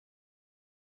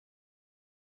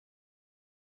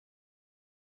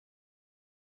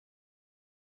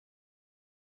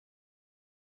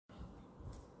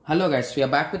Hello guys, we are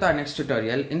back with our next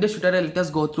tutorial. In this tutorial, let us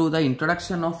go through the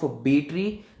introduction of a B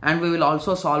tree and we will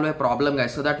also solve a problem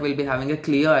guys, so that we'll be having a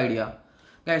clear idea.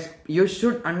 Guys, you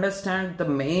should understand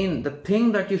the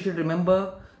thing that you should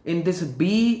remember in this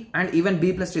B and even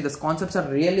B plus tree. The concepts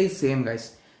are really same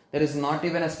guys. There is not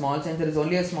even a small change, there is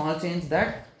only a small change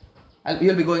that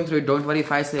you'll be going through it. Don't worry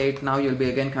if I say it now, you'll be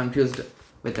again confused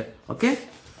with it. Okay,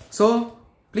 so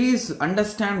please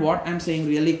understand what I'm saying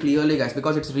really clearly guys,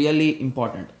 because it's really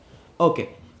important. Okay,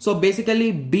 so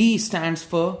basically B stands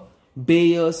for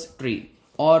Bayes tree,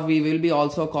 or we will be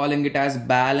also calling it as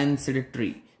balanced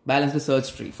tree, balanced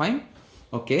search tree. Fine.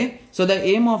 Okay, so the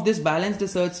aim of this balanced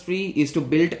search tree is to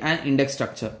build an index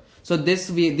structure. So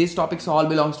these topics all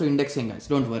belongs to indexing guys,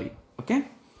 don't worry. Okay.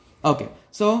 Okay,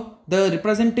 so the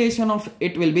representation of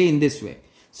it will be in this way.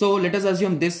 So let us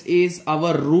assume this is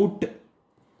our root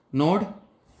node.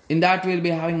 In that we'll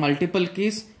be having multiple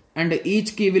keys and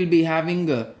each key will be having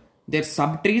their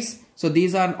subtrees. So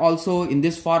these are also in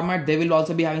this format, they will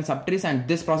also be having subtrees and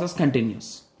this process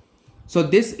continues. So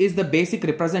this is the basic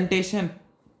representation,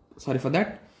 sorry for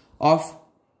that, of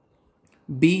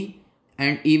B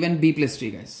and even B plus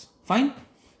tree guys. Fine.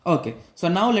 Okay, so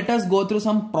now let us go through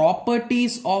some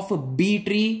properties of B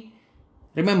tree.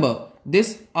 Remember,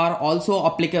 these are also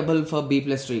applicable for B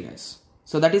plus tree guys.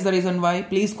 So that is the reason why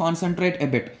please concentrate a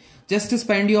bit. Just to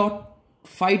spend your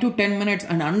 5 to 10 minutes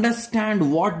and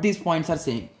understand what these points are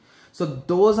saying. So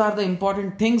those are the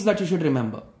important things that you should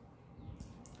remember.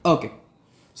 Okay,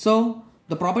 so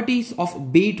the properties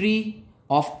of B tree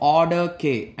of order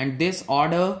K, and this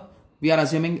order we are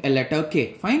assuming a letter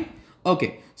K. Fine.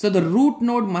 Okay, so the root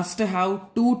node must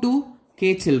have 2 to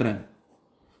K children.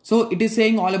 So it is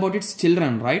saying all about its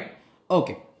children, right?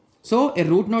 Okay, so a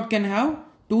root node can have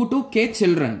 2 to K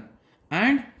children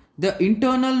and the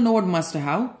internal node must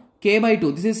have K by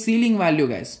 2. This is ceiling value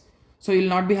guys. So you will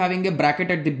not be having a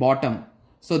bracket at the bottom.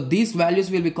 So these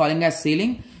values will be calling as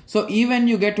ceiling. So even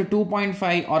you get to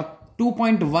 2.5 or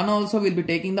 2.1 also will be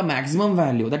taking the maximum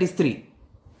value, that is 3.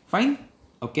 Fine.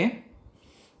 Okay.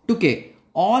 2K.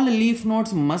 All leaf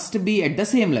nodes must be at the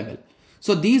same level.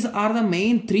 So these are the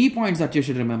main 3 points that you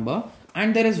should remember.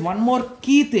 And there is one more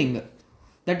key thing,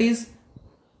 that is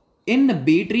in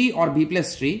B tree or B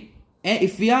plus tree,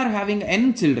 if we are having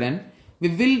n children, we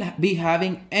will be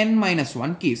having n minus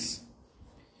 1 keys.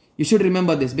 You should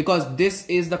remember this because this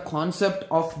is the concept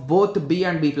of both B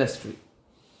and B plus tree.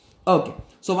 Okay,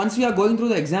 so once we are going through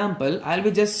the example, I'll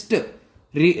be just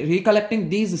recollecting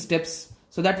these steps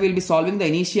so that we'll be solving the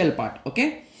initial part.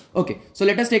 Okay. Okay, so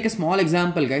let us take a small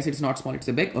example guys. It's not small, it's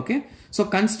a big. Okay, so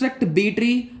construct B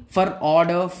tree for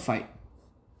order 5.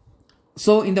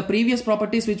 So in the previous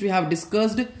properties which we have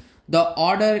discussed, the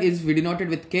order is denoted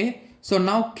with K. So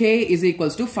now K is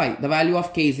equals to 5. The value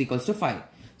of K is equals to 5.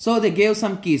 So they gave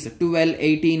some keys 12,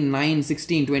 18, 9,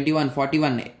 16, 21,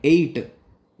 41, 8.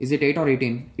 Is it 8 or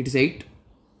 18? It is 8.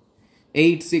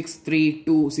 8, 6, 3,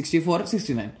 2, 64,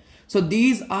 69. So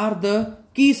these are the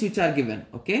keys which are given.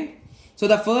 Okay. So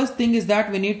the first thing is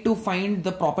that we need to find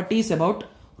the properties about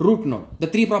root node. The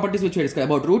 3 properties which we discussed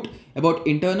about root, about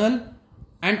internal,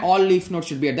 and all leaf nodes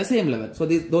should be at the same level. So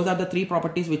those are the 3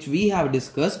 properties which we have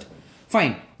discussed.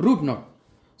 Fine. Root node.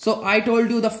 So I told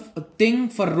you the thing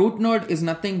for root node is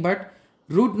nothing but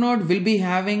root node will be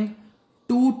having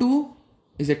 2 to,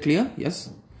 is it clear? Yes.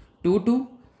 2 to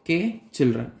K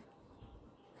children.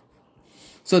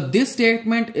 So this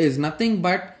statement is nothing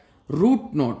but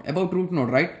root node, about root node,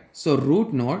 right? So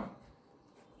root node,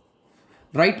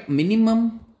 write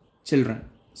minimum children,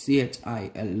 child,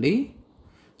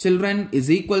 children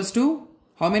is equals to,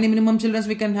 how many minimum children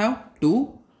we can have?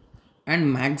 2,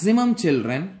 and maximum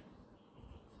children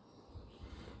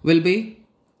will be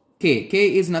K.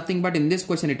 K is nothing but in this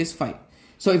question it is 5.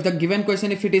 So if the given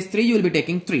question, if it is 3, you will be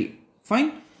taking 3.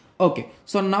 Fine. Okay.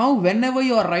 So now whenever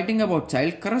you are writing about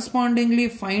child, correspondingly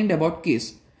find about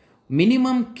keys.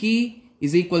 Minimum key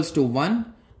is equals to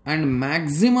 1 and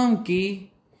maximum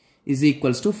key is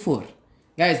equals to 4.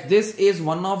 Guys, this is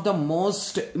one of the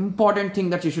most important thing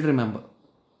that you should remember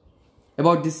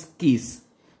about these keys.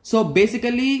 So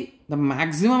basically the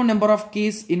maximum number of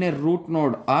keys in a root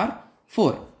node are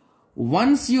 4.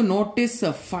 Once you notice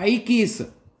 5 keys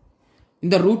in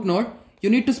the root node, you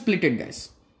need to split it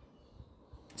guys.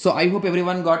 So I hope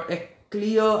everyone got a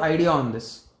clear idea on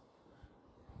this.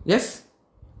 Yes?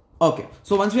 Okay.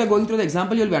 So once we are going through the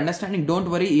example, you'll be understanding. Don't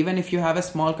worry. Even if you have a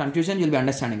small confusion, you'll be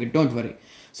understanding it. Don't worry.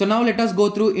 So now let us go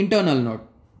through internal node.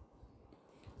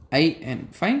 IN.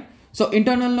 Fine. So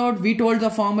internal node, we told the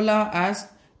formula as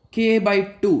K by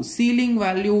 2. Ceiling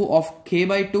value of K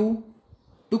by 2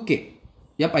 to K.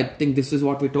 Yep, I think this is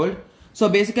what we told. So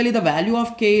basically the value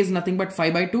of k is nothing but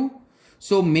 5 by 2.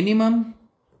 So minimum,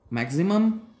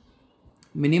 maximum,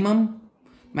 minimum,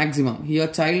 maximum. Here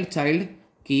child,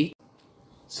 key.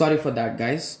 Sorry for that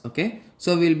guys. Okay.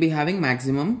 So we'll be having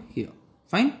maximum here.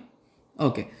 Fine.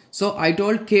 Okay. So I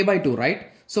told k by 2, right?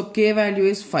 So k value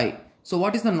is 5. So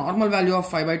what is the normal value of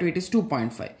 5 by 2? It is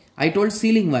 2.5. I told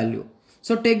ceiling value.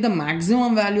 So take the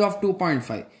maximum value of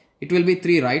 2.5. It will be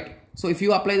 3, right? So if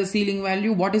you apply the ceiling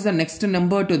value, what is the next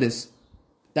number to this?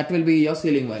 That will be your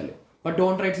ceiling value. But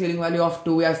don't write ceiling value of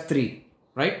 2 as 3,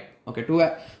 right? Okay,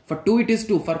 for 2 it is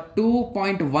 2. For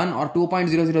 2.1 or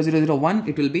 2.00001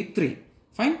 it will be 3.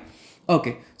 Fine?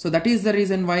 Okay, so that is the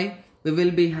reason why we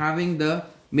will be having the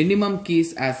minimum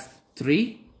keys as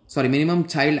 3. Sorry, minimum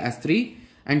child as 3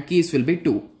 and keys will be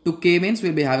 2. To k means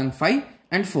we'll be having 5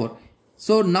 and 4.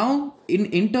 So now in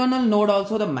internal node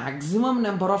also the maximum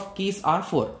number of keys are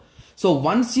 4. So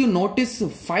once you notice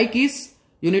 5 keys,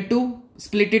 you need to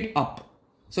split it up.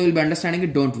 So you'll be understanding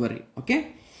it, don't worry.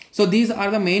 Okay. So these are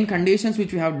the main conditions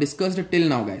which we have discussed till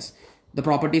now guys. The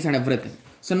properties and everything.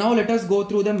 So now let us go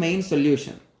through the main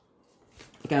solution.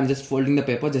 Okay, I'm just folding the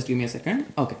paper. Just give me a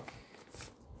second. Okay.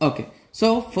 Okay.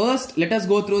 So first let us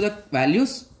go through the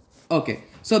values. Okay.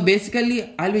 So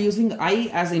basically I'll be using I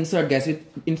as insert guys.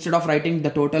 Instead of writing the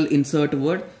total insert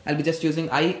word, I'll be just using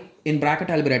I in bracket.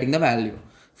 I'll be writing the value.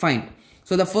 Fine.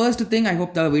 So the first thing, I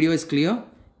hope the video is clear.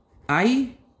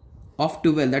 I of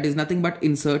 12, that is nothing but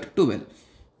insert 12.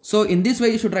 So in this way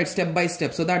you should write step by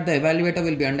step so that the evaluator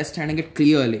will be understanding it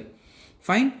clearly.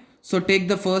 Fine. So take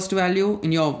the first value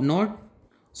in your node.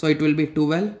 So it will be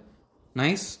 12.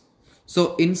 Nice.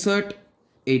 So insert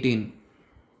 18.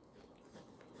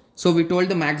 So we told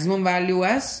the maximum value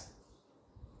as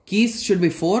keys should be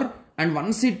 4 and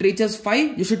once it reaches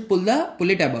 5 you should pull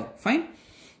it above. Fine.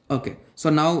 Okay. So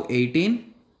now 18.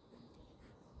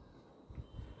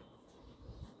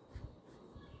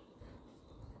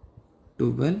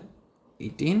 12,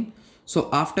 18. So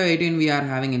after 18 we are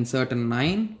having insert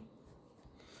 9.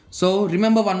 So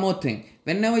remember one more thing.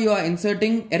 Whenever you are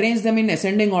inserting, arrange them in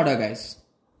ascending order guys.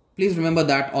 Please remember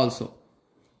that also.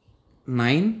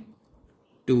 9,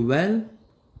 12,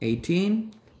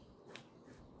 18.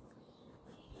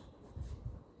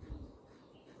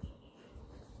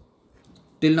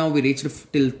 Till now we reached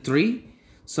till 3.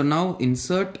 So now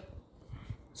insert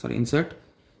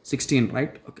 16,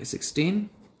 right? Okay, 16.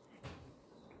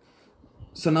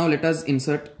 So now let us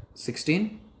insert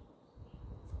 16.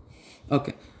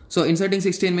 Okay. So inserting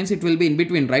 16 means it will be in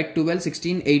between, right? 12,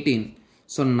 16, 18.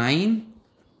 So 9,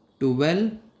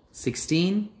 12,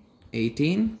 16,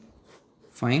 18.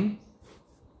 Fine.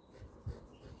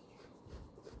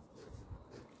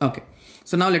 Okay.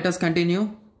 So now let us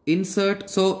continue. Insert.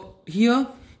 So here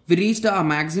we reached a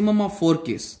maximum of 4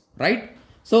 keys, right?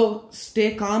 So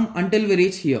stay calm until we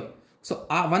reach here. So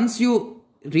once you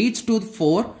reach to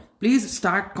 4, please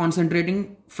start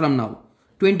concentrating from now.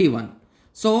 21.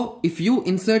 So if you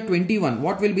insert 21,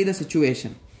 what will be the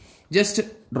situation? Just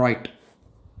draw it.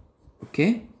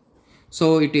 Okay.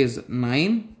 So it is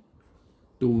 9,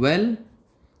 12,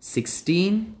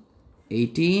 16,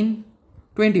 18,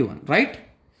 21, right?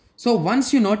 So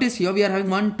once you notice here, we are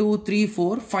having 1, 2, 3,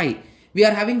 4, 5. We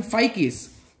are having 5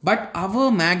 keys, but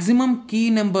our maximum key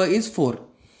number is 4.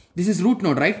 This is root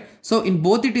node, right? So in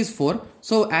both it is 4.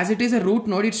 So as it is a root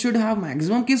node, it should have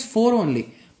maximum keys 4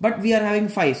 only. But we are having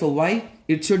 5. So why?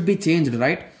 It should be changed,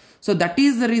 right? So that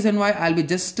is the reason why I'll be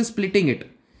just splitting it.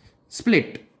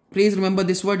 Split. Please remember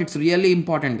this word. It's really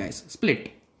important, guys.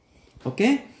 Split.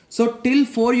 Okay. So till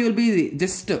 4 you will be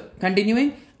just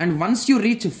continuing. And once you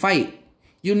reach 5,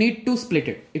 you need to split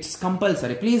it. It's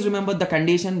compulsory. Please remember the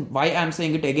condition why I'm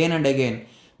saying it again and again.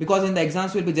 Because in the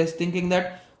exams we'll be just thinking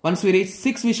that once we reach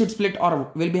 6 we should split,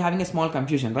 or we'll be having a small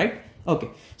confusion, right? Okay.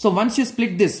 So once you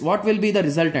split this, what will be the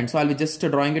resultant? So I'll be just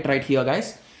drawing it right here,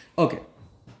 guys. Okay.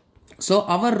 So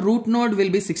our root node will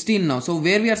be 16 now. So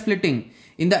where we are splitting?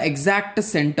 In the exact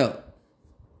center.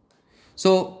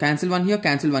 So cancel one here,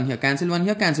 cancel one here, cancel one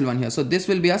here, cancel one here. So this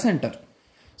will be our center.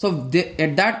 So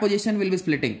at that position we'll be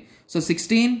splitting. So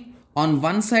 16 on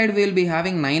one side we will be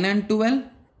having 9 and 12.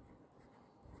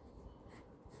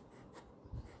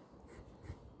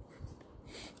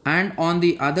 And on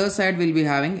the other side we'll be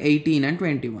having 18 and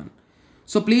 21.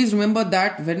 So please remember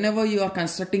that whenever you are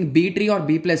constructing B tree or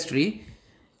B plus tree,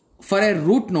 for a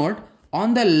root node,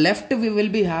 on the left we will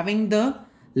be having the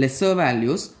lesser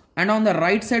values and on the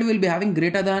right side we will be having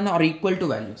greater than or equal to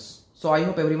values. So I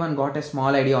hope everyone got a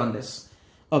small idea on this.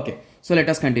 Okay, so let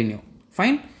us continue.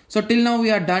 Fine. So till now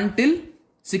we are done till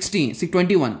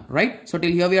 21, right? So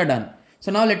till here we are done.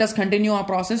 So now let us continue our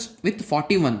process with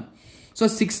 41. So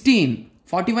 16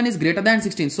 41 is greater than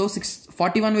 16. So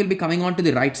 41 will be coming on to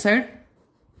the right side.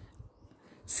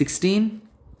 16.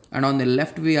 And on the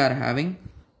left we are having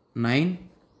 9,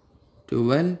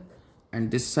 12.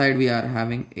 And this side we are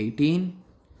having 18,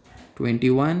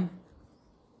 21.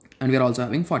 And we are also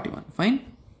having 41. Fine.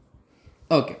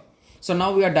 Okay. So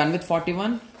now we are done with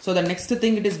 41. So the next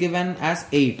thing it is given as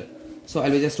 8. So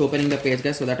I'll be just opening the page,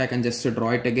 guys, so that I can just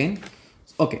draw it again.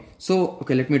 Okay. So,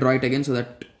 let me draw it again so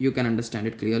that you can understand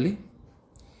it clearly.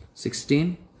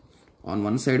 16. On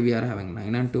one side we are having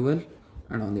 9 and 12.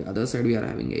 And on the other side we are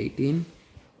having 18,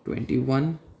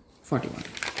 21, 41.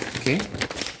 Okay.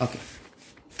 Okay.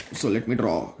 So let me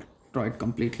draw it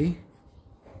completely.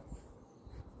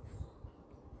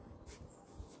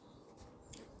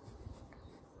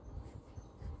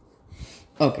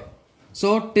 Okay.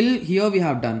 So till here we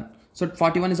have done. So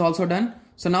 41 is also done.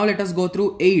 So now let us go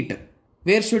through 8.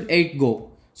 Where should 8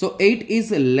 go? So 8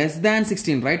 is less than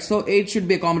 16, right? So 8 should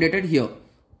be accommodated here,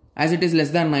 as it is less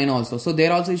than 9 also. So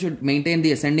there also you should maintain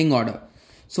the ascending order.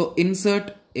 So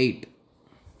insert 8.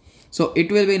 So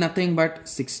it will be nothing but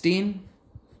 16.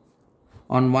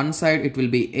 On one side it will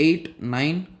be 8,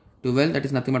 9, 12. That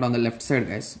is nothing but on the left side,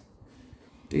 guys.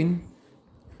 10,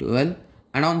 12.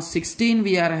 And on 16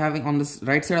 we are having, on the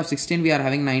right side of 16 we are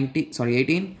having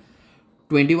 18,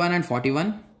 21 and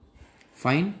 41.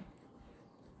 Fine.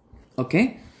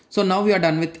 Okay. So now we are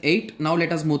done with 8. Now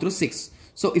let us move through 6.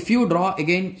 So if you draw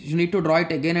again, you need to draw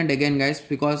it again and again, guys,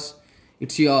 because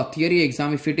it's your theory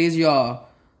exam. If it is your,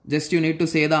 just you need to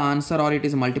say the answer, or it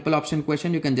is a multiple option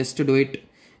question, you can just do it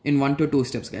in 1 to 2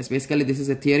 steps, guys. Basically this is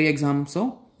a theory exam,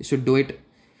 so you should do it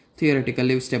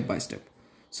theoretically step by step.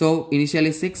 So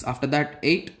initially 6, after that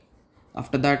 8,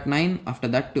 after that 9, after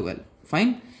that 12.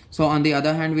 Fine. So on the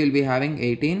other hand, we will be having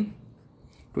 18,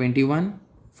 21,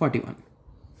 41.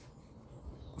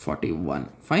 41.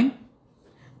 Fine.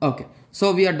 Okay.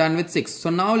 So we are done with 6. So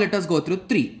now let us go through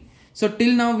 3. So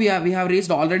till now we have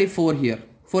reached already 4 here.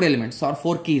 4 elements or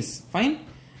 4 keys. Fine.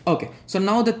 Okay. So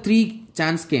now the 3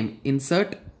 chance came.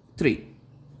 Insert 3.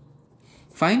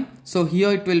 Fine. So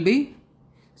here it will be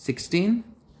 16.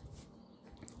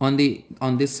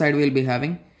 On this side we will be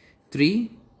having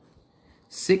 3,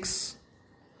 6,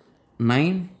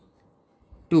 9,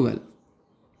 12.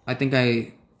 I think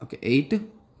okay, 8,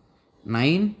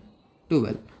 9,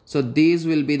 12. So these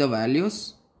will be the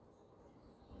values.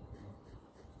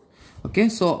 Okay,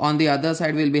 so on the other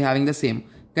side we will be having the same.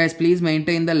 Guys, please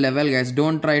maintain the level, guys.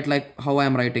 Don't write like how I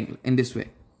am writing in this way.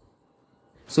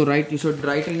 So you should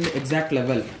write in the exact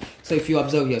level. So if you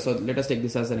observe here, so let us take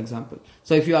this as an example.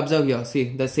 So if you observe here,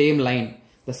 see the same line.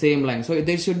 So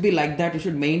they should be like that. You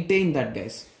should maintain that,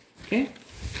 guys. Okay.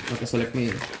 Okay. So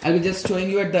I'll be just showing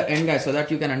you at the end, guys, so that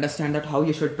you can understand that how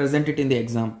you should present it in the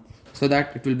exam, so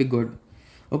that it will be good.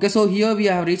 Okay. So here we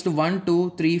have reached 1,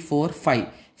 2, 3, 4, 5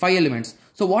 elements.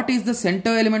 So what is the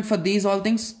center element for these all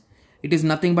things? It is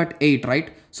nothing but 8,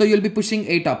 right? So you'll be pushing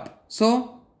 8 up.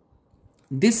 So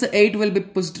this 8 will be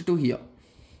pushed to here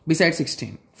beside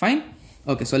 16. Fine.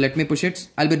 Okay, so let me push it.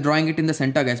 I'll be drawing it in the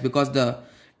center, guys, because the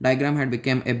diagram had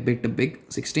become a bit big.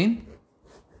 16.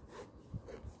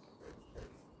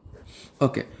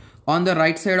 Okay, on the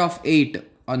right side of 8,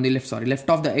 on the left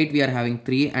of the 8 we are having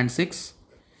 3 and 6.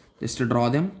 Just to draw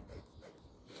them.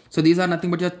 So these are nothing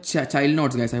but your child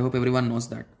nodes, guys. I hope everyone knows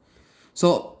that.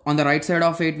 So on the right side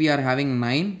of 8 we are having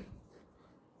 9,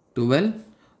 12.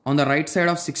 On the right side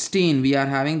of 16, we are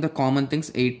having the common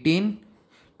things 18,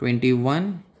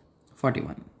 21,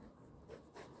 41.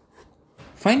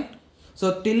 Fine.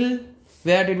 So till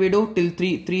where did we do? Till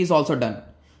 3 is also done.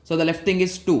 So the left thing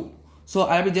is 2. So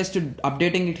I'll be just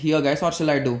updating it here, guys, or shall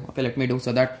I do? Okay, let me do,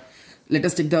 so that let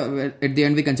us check at the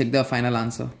end we can check the final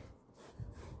answer.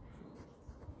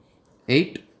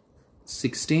 8,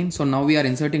 16. So now we are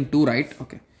inserting 2, right?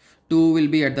 Okay. 2 will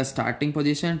be at the starting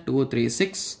position. 2, 3,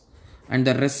 6. And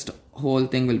the rest whole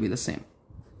thing will be the same.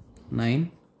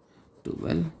 9,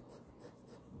 12.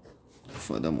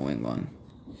 Further moving on.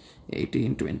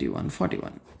 18, 21,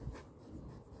 41.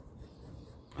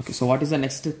 Okay, so what is the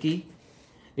next key?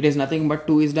 It is nothing but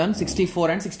 2 is done.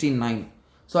 64 and 69.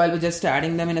 So I'll be just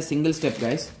adding them in a single step,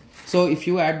 guys. So if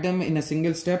you add them in a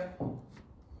single step.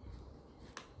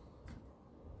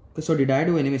 Okay, so did I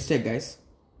do any mistake, guys?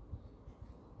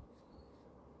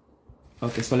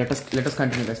 Okay, so let us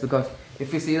continue, guys, because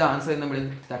if we see the answer in the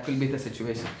middle, that will be the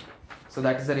situation. So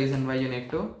that is the reason why you need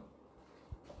to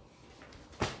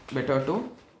better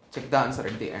to check the answer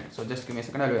at the end. So just give me a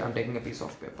second. I'm taking a piece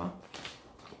of paper.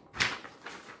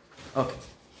 Okay.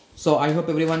 So I hope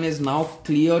everyone is now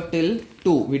clear till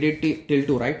 2. We did till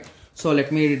 2, right? So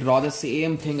let me draw the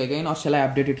same thing again, or shall I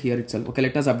update it here itself? Okay,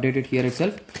 let us update it here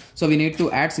itself. So we need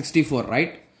to add 64,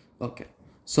 right? Okay.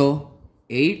 So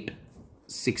 8,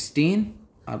 16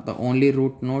 are the only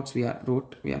root nodes we are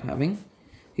having.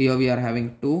 Here we are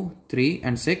having 2, 3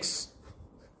 and 6.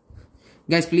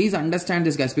 Guys, please understand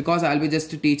this, guys, because I'll be just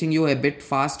teaching you a bit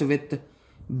fast with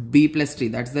b plus 3.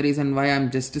 That's the reason why I'm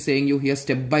just saying you here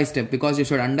step by step, because you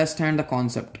should understand the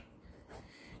concept.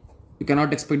 You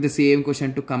cannot expect the same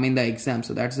question to come in the exam.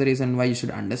 So that's the reason why you should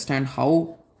understand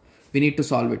how we need to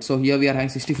solve it. So here we are having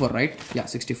 64, right? Yeah,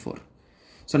 64.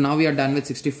 So now we are done with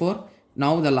 64.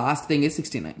 Now the last thing is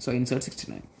 69. So insert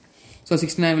 69. So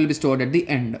 69 will be stored at the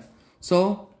end.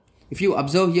 So if you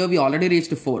observe here, we already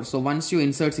reached 4. So once you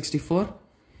insert 64,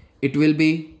 it will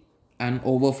be an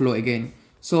overflow again.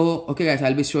 So, okay guys,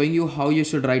 I'll be showing you how you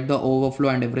should write the overflow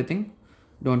and everything.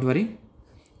 Don't worry.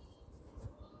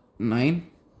 9,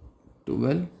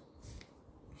 12.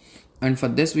 And for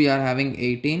this, we are having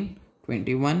 18,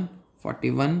 21,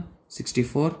 41,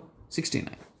 64,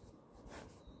 69.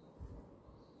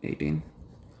 18.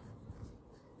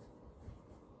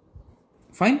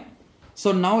 Fine.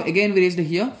 So now again we reached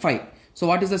here 5. So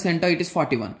what is the center? It is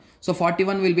 41. So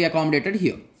 41 will be accommodated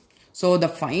here. So the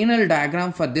final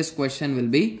diagram for this question will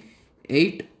be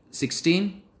 8,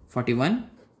 16, 41.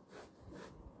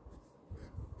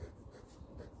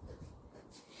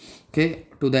 Okay,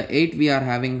 to the 8 we are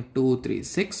having 2, 3,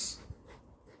 6.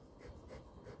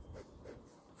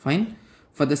 Fine.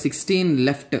 For the 16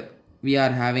 left we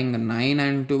are having 9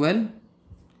 and 12.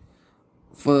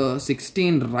 For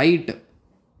 16 right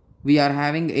we are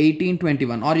having 18,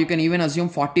 21, or you can even assume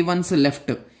 41's left,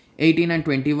 18 and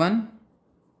 21.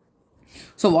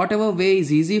 So whatever way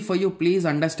is easy for you, please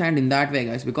understand in that way,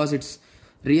 guys, because it's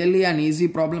really an easy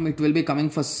problem. It will be coming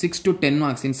for 6 to 10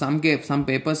 marks. In some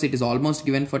papers, it is almost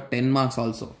given for 10 marks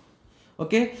also.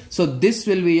 Okay, so this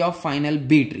will be your final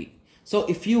B tree. So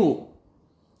if you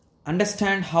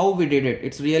understand how we did it,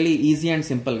 it's really easy and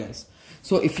simple, guys.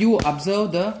 So if you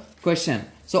observe the question,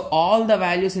 so all the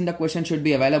values in the question should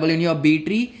be available in your B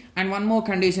tree, and one more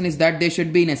condition is that they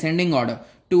should be in ascending order.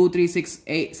 2, 3,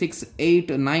 6, 8,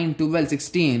 9, 12,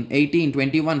 16, 18,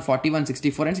 21, 41,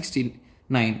 64 and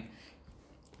 69.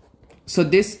 So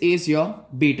this is your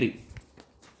B tree.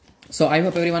 So I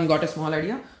hope everyone got a small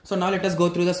idea. So now let us go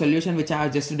through the solution which I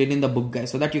just did in the book,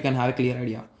 guys, so that you can have a clear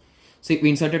idea. So we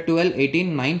inserted 12,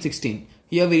 18, 9, 16.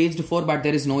 Here we reached 4, but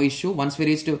there is no issue. Once we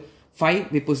reached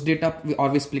 5, we pushed it up, or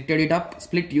we splitted it up.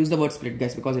 Split, use the word split,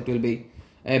 guys, because it will be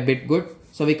a bit good.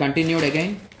 So we continued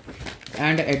again,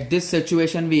 and at this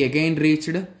situation we again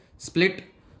reached split.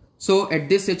 So at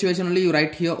this situation only you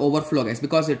write here overflow, guys,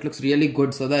 because it looks really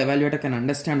good, so the evaluator can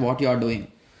understand what you are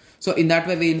doing. So in that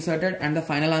way we inserted, and the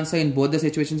final answer in both the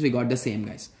situations we got the same,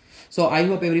 guys. So I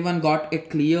hope everyone got a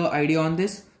clear idea on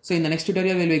this. So in the next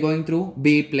tutorial we'll be going through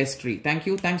B plus tree. Thank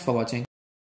you. Thanks for watching.